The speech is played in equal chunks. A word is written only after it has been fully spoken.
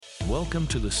Welcome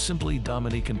to the Simply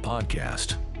Dominican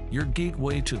podcast, your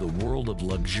gateway to the world of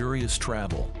luxurious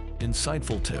travel,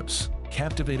 insightful tips,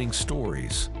 captivating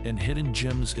stories, and hidden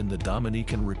gems in the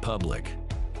Dominican Republic.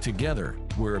 Together,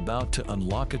 we're about to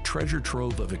unlock a treasure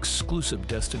trove of exclusive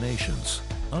destinations,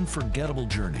 unforgettable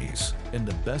journeys, and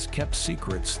the best-kept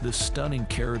secrets this stunning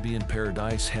Caribbean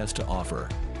paradise has to offer.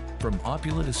 From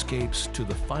opulent escapes to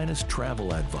the finest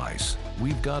travel advice,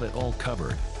 we've got it all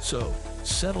covered. So,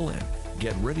 settle in,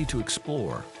 get ready to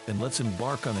explore, and let's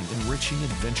embark on an enriching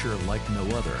adventure like no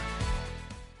other.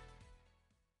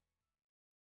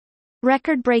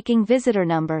 Record-breaking visitor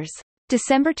numbers.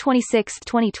 December 26,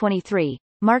 2023,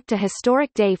 marked a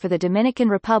historic day for the Dominican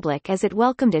Republic as it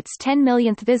welcomed its 10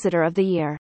 millionth visitor of the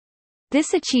year.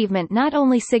 This achievement not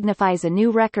only signifies a new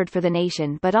record for the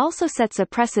nation but also sets a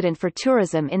precedent for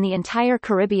tourism in the entire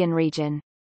Caribbean region.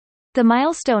 The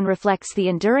milestone reflects the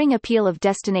enduring appeal of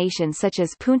destinations such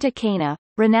as Punta Cana,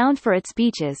 renowned for its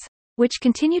beaches, which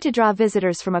continue to draw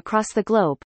visitors from across the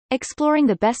globe, exploring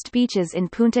the best beaches in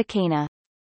Punta Cana.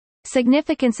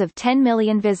 Significance of 10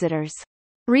 million visitors.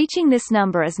 Reaching this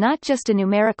number is not just a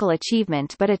numerical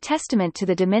achievement but a testament to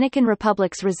the Dominican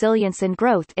Republic's resilience and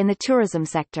growth in the tourism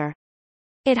sector.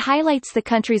 It highlights the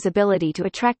country's ability to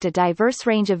attract a diverse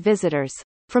range of visitors,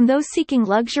 from those seeking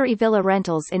luxury villa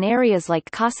rentals in areas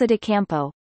like Casa de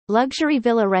Campo, luxury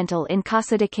villa rental in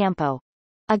Casa de Campo,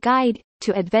 a guide,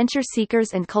 to adventure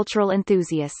seekers and cultural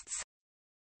enthusiasts.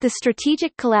 The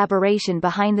strategic collaboration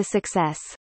behind the success.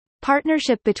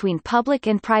 Partnership between public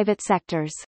and private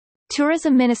sectors.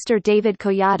 Tourism Minister David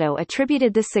Collado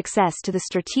attributed this success to the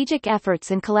strategic efforts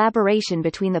and collaboration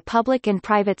between the public and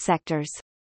private sectors.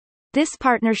 This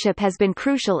partnership has been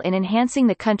crucial in enhancing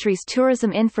the country's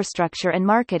tourism infrastructure and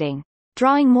marketing,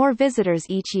 drawing more visitors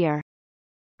each year.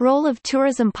 Role of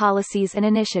tourism policies and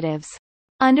initiatives.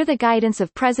 Under the guidance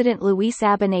of President Luis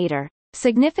Abinader,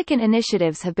 significant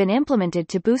initiatives have been implemented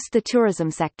to boost the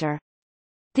tourism sector.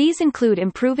 These include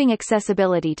improving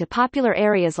accessibility to popular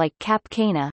areas like Cap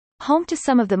Cana, home to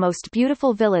some of the most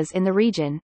beautiful villas in the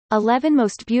region, 11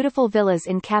 most beautiful villas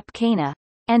in Cap Cana,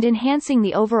 and enhancing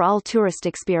the overall tourist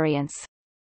experience.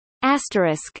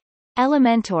 Asterisk.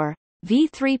 Elementor,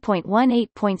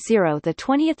 v3.18.0 the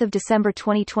 20th of December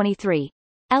 2023.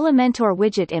 Elementor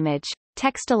widget image,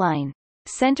 text align.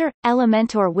 Center,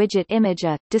 Elementor widget image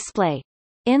a, display.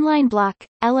 Inline block,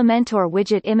 Elementor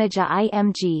widget image a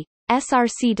img,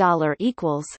 src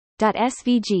 $equals,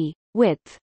 .svg,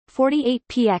 width,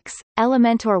 48px,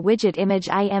 Elementor widget image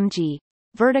img,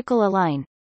 vertical align.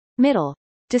 Middle,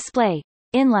 display.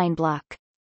 Inline block.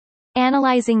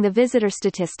 Analyzing the visitor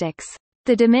statistics.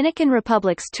 The Dominican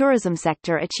Republic's tourism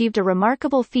sector achieved a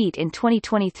remarkable feat in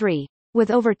 2023, with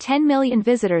over 10 million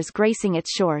visitors gracing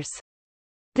its shores.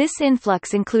 This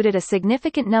influx included a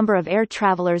significant number of air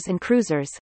travelers and cruisers,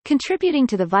 contributing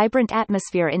to the vibrant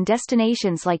atmosphere in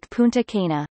destinations like Punta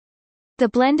Cana. The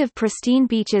blend of pristine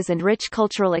beaches and rich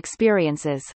cultural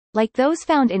experiences, like those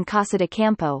found in Casa de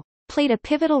Campo, played a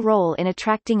pivotal role in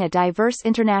attracting a diverse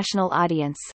international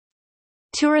audience.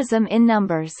 Tourism in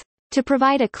numbers. To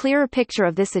provide a clearer picture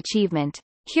of this achievement,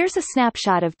 here's a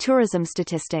snapshot of tourism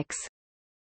statistics.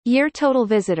 Year total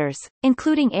visitors,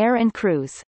 including air and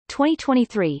cruise,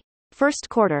 2023, first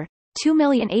quarter,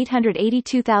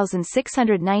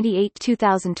 2,882,698.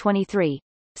 2023,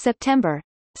 September,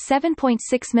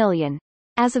 7.6 million.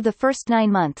 As of the first 9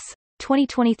 months,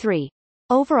 2023,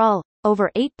 overall,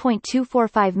 over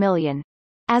 8.245 million.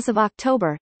 As of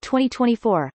October,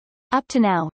 2024. Up to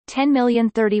now,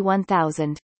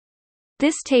 10,031,000.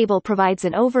 This table provides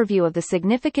an overview of the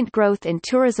significant growth in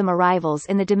tourism arrivals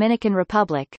in the Dominican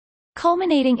Republic,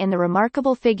 culminating in the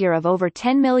remarkable figure of over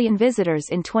 10 million visitors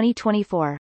in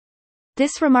 2024.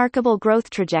 This remarkable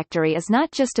growth trajectory is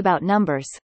not just about numbers,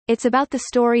 it's about the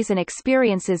stories and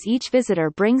experiences each visitor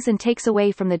brings and takes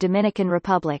away from the Dominican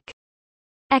Republic.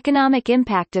 Economic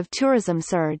impact of tourism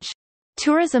surge.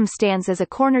 Tourism stands as a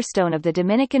cornerstone of the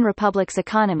Dominican Republic's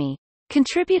economy,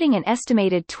 contributing an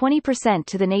estimated 20%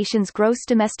 to the nation's gross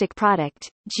domestic product,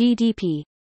 GDP.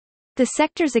 The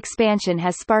sector's expansion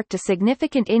has sparked a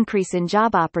significant increase in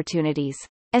job opportunities,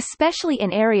 especially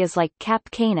in areas like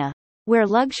Cap Cana, where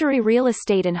luxury real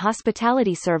estate and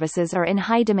hospitality services are in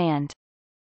high demand.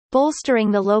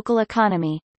 Bolstering the local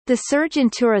economy. The surge in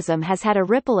tourism has had a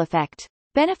ripple effect,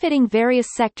 benefiting various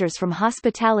sectors from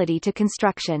hospitality to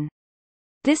construction.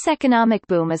 This economic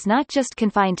boom is not just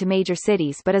confined to major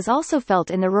cities but is also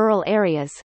felt in the rural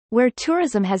areas, where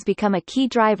tourism has become a key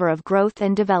driver of growth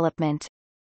and development.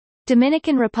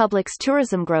 Dominican Republic's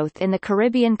tourism growth in the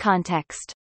Caribbean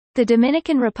context. The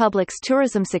Dominican Republic's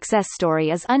tourism success story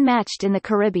is unmatched in the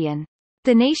Caribbean.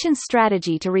 The nation's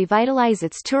strategy to revitalize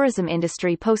its tourism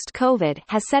industry post-COVID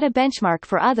has set a benchmark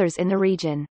for others in the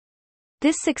region.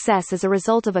 This success is a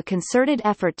result of a concerted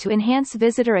effort to enhance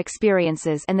visitor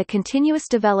experiences and the continuous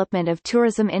development of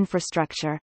tourism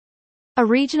infrastructure. A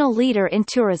regional leader in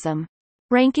tourism.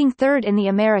 Ranking third in the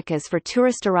Americas for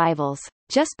tourist arrivals,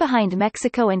 just behind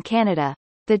Mexico and Canada,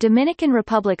 the Dominican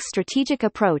Republic's strategic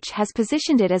approach has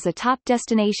positioned it as a top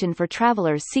destination for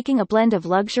travelers seeking a blend of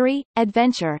luxury,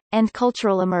 adventure, and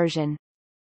cultural immersion.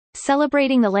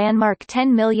 Celebrating the landmark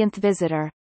 10 millionth visitor.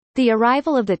 The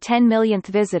arrival of the 10 millionth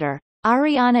visitor,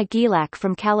 Ariana Gilak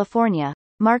from California,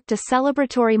 marked a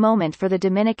celebratory moment for the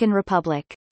Dominican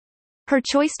Republic. Her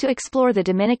choice to explore the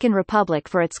Dominican Republic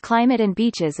for its climate and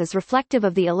beaches is reflective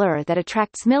of the allure that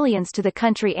attracts millions to the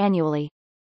country annually.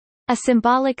 A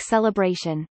symbolic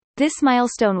celebration. This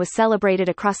milestone was celebrated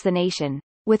across the nation,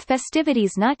 with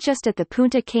festivities not just at the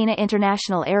Punta Cana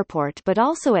International Airport but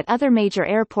also at other major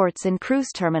airports and cruise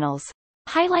terminals,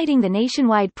 highlighting the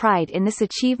nationwide pride in this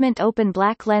achievement. Open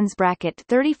black lens bracket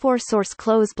 34 source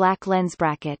close black lens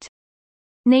bracket.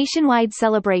 Nationwide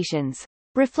celebrations.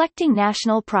 Reflecting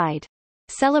national pride.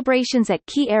 Celebrations at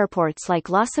key airports like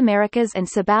Las Americas and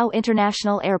Cibao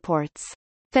International Airports.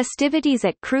 Festivities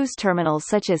at cruise terminals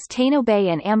such as Taino Bay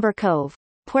and Amber Cove,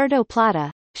 Puerto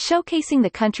Plata, showcasing the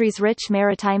country's rich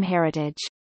maritime heritage.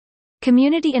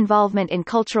 Community involvement in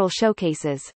cultural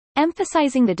showcases,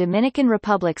 emphasizing the Dominican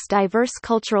Republic's diverse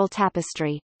cultural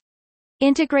tapestry.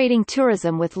 Integrating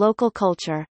tourism with local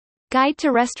culture. Guide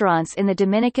to restaurants in the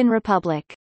Dominican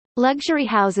Republic. Luxury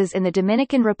houses in the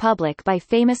Dominican Republic by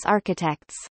famous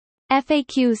architects.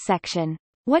 FAQs section.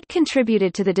 What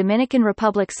contributed to the Dominican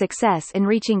Republic's success in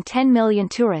reaching 10 million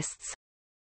tourists?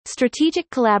 Strategic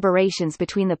collaborations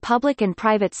between the public and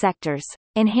private sectors,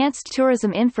 enhanced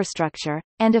tourism infrastructure,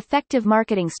 and effective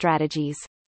marketing strategies.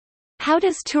 How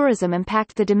does tourism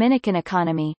impact the Dominican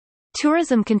economy?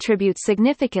 Tourism contributes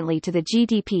significantly to the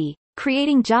GDP,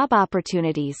 creating job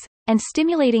opportunities, and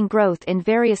stimulating growth in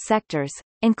various sectors,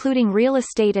 including real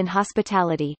estate and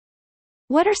hospitality.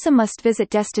 What are some must-visit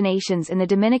destinations in the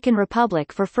Dominican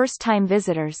Republic for first-time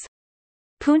visitors?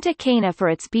 Punta Cana for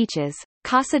its beaches,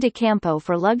 Casa de Campo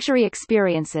for luxury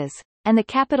experiences, and the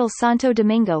capital Santo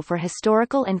Domingo for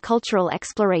historical and cultural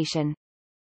exploration.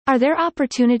 Are there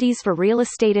opportunities for real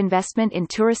estate investment in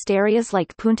tourist areas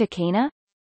like Punta Cana?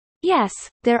 Yes,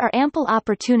 there are ample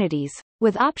opportunities,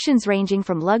 with options ranging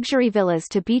from luxury villas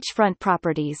to beachfront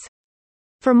properties.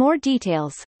 For more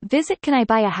details, visit Can I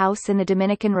Buy a House in the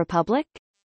Dominican Republic?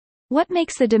 What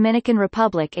makes the Dominican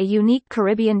Republic a unique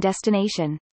Caribbean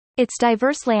destination? Its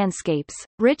diverse landscapes,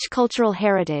 rich cultural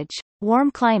heritage,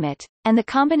 warm climate, and the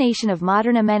combination of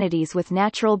modern amenities with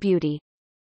natural beauty.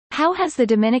 How has the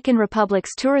Dominican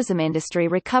Republic's tourism industry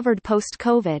recovered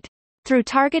post-COVID? Through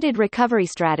targeted recovery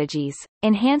strategies,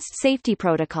 enhanced safety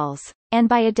protocols, and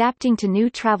by adapting to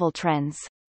new travel trends.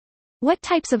 What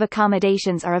types of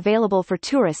accommodations are available for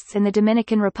tourists in the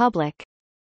Dominican Republic?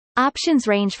 Options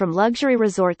range from luxury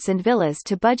resorts and villas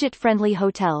to budget-friendly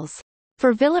hotels.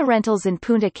 For villa rentals in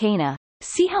Punta Cana,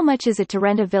 see how much is it to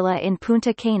rent a villa in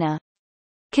Punta Cana.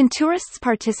 Can tourists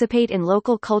participate in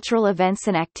local cultural events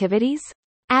and activities?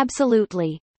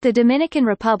 Absolutely. The Dominican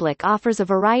Republic offers a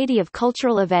variety of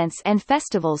cultural events and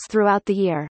festivals throughout the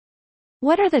year.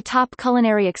 What are the top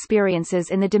culinary experiences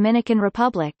in the Dominican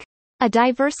Republic? A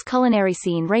diverse culinary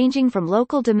scene ranging from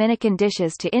local Dominican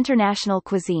dishes to international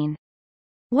cuisine.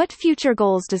 What future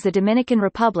goals does the Dominican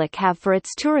Republic have for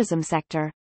its tourism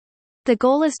sector? The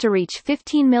goal is to reach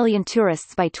 15 million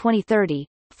tourists by 2030,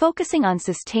 focusing on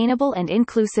sustainable and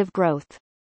inclusive growth.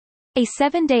 A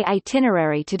 7-day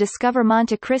itinerary to discover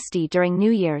Monte Cristi during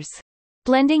New Year's.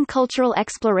 Blending cultural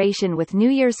exploration with New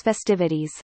Year's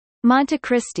festivities. Monte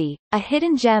Cristi, a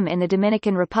hidden gem in the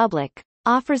Dominican Republic,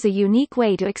 offers a unique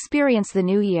way to experience the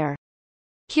new year.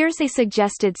 Here's a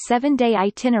suggested 7-day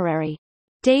itinerary.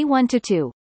 Day 1 to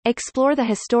 2. Explore the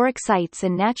historic sites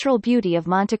and natural beauty of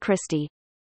Monte Cristi.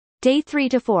 Day 3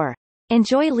 to 4.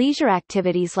 Enjoy leisure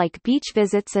activities like beach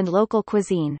visits and local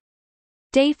cuisine.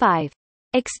 Day 5.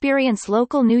 Experience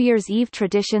local New Year's Eve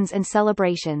traditions and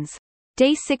celebrations.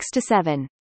 Day 6 to 7.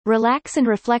 Relax and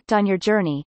reflect on your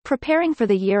journey, preparing for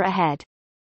the year ahead.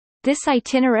 This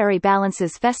itinerary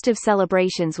balances festive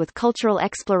celebrations with cultural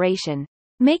exploration,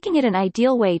 making it an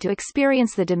ideal way to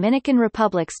experience the Dominican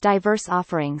Republic's diverse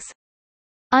offerings.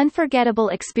 Unforgettable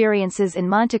experiences in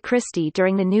Monte Cristi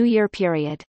during the New Year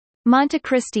period. Monte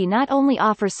Cristi not only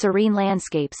offers serene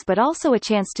landscapes but also a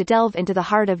chance to delve into the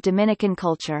heart of Dominican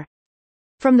culture.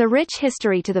 From the rich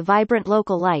history to the vibrant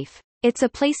local life, it's a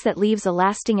place that leaves a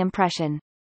lasting impression.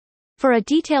 For a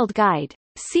detailed guide,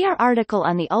 See our article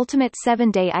on the ultimate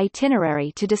 7-day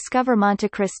itinerary to discover Monte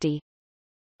Cristi.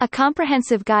 A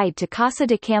comprehensive guide to Casa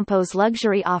de Campo's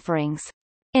luxury offerings.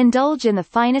 Indulge in the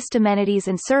finest amenities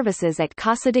and services at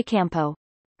Casa de Campo.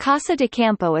 Casa de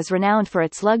Campo is renowned for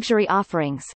its luxury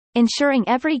offerings, ensuring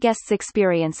every guest's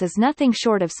experience is nothing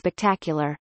short of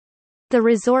spectacular. The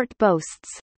resort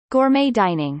boasts gourmet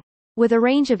dining. With a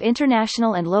range of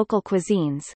international and local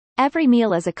cuisines, every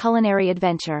meal is a culinary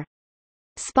adventure.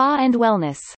 Spa and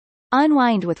wellness.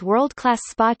 Unwind with world-class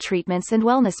spa treatments and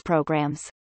wellness programs.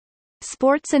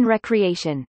 Sports and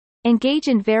recreation. Engage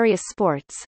in various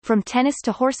sports, from tennis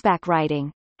to horseback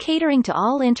riding, catering to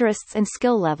all interests and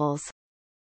skill levels.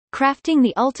 Crafting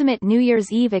the ultimate New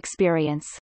Year's Eve experience.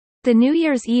 The New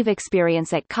Year's Eve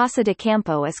experience at Casa de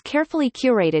Campo is carefully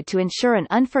curated to ensure an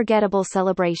unforgettable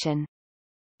celebration.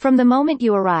 From the moment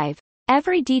you arrive,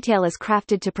 every detail is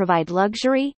crafted to provide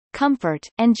luxury, comfort,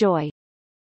 and joy.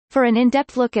 For an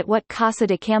in-depth look at what Casa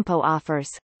de Campo offers,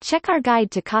 check our guide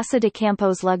to Casa de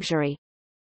Campo's luxury.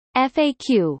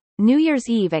 FAQ: New Year's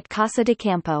Eve at Casa de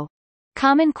Campo.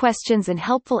 Common questions and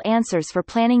helpful answers for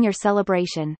planning your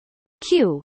celebration.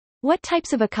 Q. What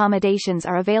types of accommodations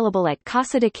are available at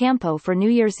Casa de Campo for New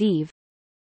Year's Eve?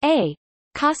 A.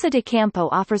 Casa de Campo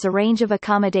offers a range of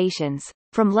accommodations,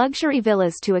 from luxury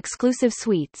villas to exclusive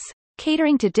suites,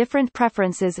 catering to different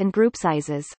preferences and group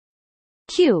sizes.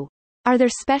 Q. Are there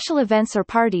special events or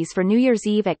parties for New Year's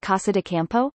Eve at Casa de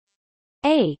Campo?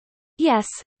 A. Yes,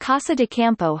 Casa de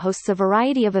Campo hosts a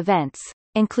variety of events,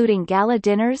 including gala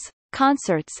dinners,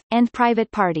 concerts, and private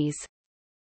parties.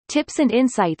 Tips and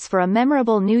insights for a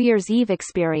memorable New Year's Eve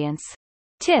experience.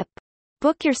 Tip.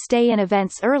 Book your stay and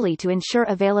events early to ensure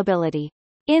availability.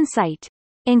 Insight.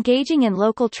 Engaging in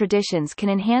local traditions can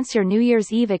enhance your New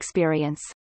Year's Eve experience.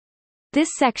 This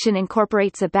section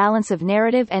incorporates a balance of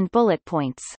narrative and bullet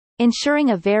points, ensuring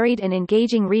a varied and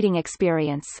engaging reading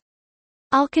experience.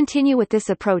 I'll continue with this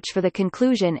approach for the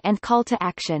conclusion and call to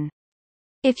action.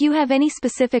 If you have any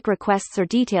specific requests or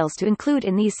details to include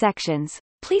in these sections,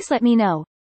 please let me know.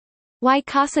 Why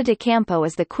Casa de Campo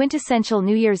is the quintessential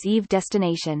New Year's Eve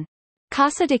destination.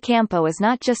 Casa de Campo is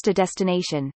not just a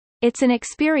destination, it's an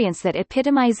experience that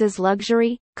epitomizes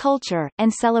luxury, culture,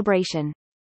 and celebration.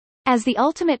 As the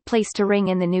ultimate place to ring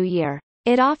in the new year,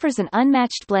 it offers an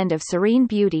unmatched blend of serene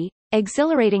beauty,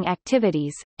 exhilarating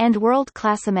activities, and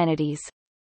world-class amenities.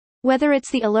 Whether it's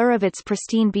the allure of its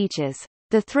pristine beaches,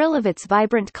 the thrill of its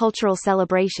vibrant cultural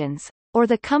celebrations, or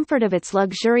the comfort of its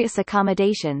luxurious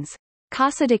accommodations,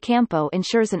 Casa de Campo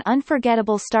ensures an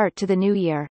unforgettable start to the new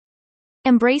year.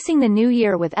 Embracing the new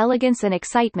year with elegance and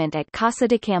excitement at Casa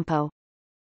de Campo.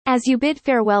 As you bid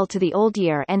farewell to the old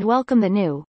year and welcome the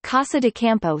new, Casa de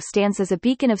Campo stands as a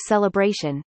beacon of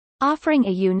celebration, offering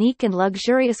a unique and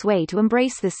luxurious way to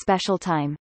embrace this special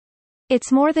time.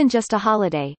 It's more than just a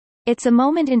holiday. It's a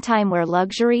moment in time where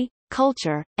luxury,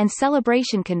 culture, and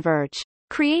celebration converge,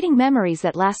 creating memories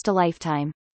that last a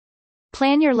lifetime.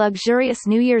 Plan your luxurious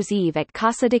New Year's Eve at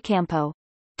Casa de Campo.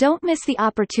 Don't miss the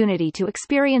opportunity to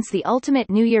experience the ultimate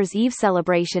New Year's Eve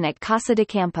celebration at Casa de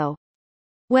Campo.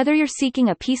 Whether you're seeking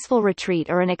a peaceful retreat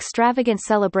or an extravagant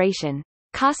celebration,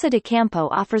 Casa de Campo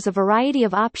offers a variety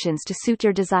of options to suit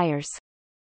your desires.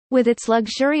 With its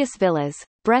luxurious villas,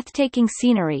 breathtaking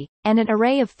scenery, and an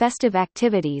array of festive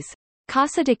activities,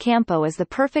 Casa de Campo is the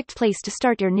perfect place to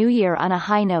start your new year on a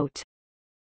high note.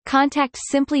 Contact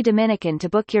Simply Dominican to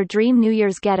book your dream New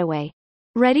Year's getaway.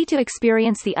 Ready to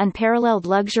experience the unparalleled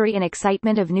luxury and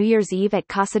excitement of New Year's Eve at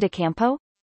Casa de Campo?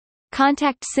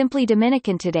 Contact Simply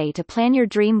Dominican today to plan your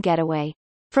dream getaway.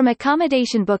 From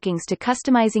accommodation bookings to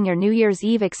customizing your New Year's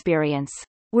Eve experience,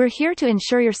 we're here to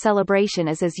ensure your celebration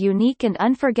is as unique and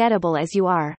unforgettable as you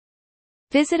are.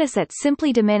 Visit us at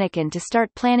Simply Dominican to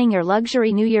start planning your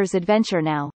luxury New Year's adventure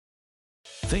now.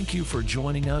 Thank you for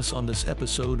joining us on this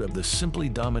episode of the Simply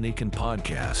Dominican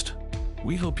podcast.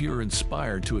 We hope you're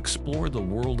inspired to explore the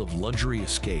world of luxury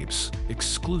escapes,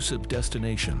 exclusive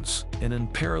destinations, and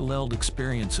unparalleled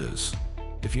experiences.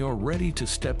 If you're ready to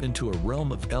step into a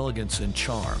realm of elegance and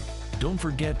charm, don't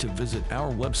forget to visit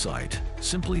our website,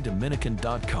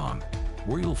 simplydominican.com,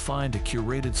 where you'll find a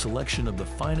curated selection of the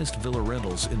finest villa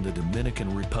rentals in the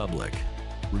Dominican Republic.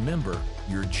 Remember,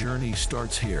 your journey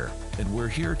starts here, and we're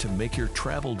here to make your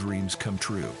travel dreams come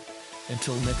true.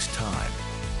 Until next time,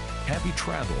 happy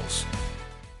travels.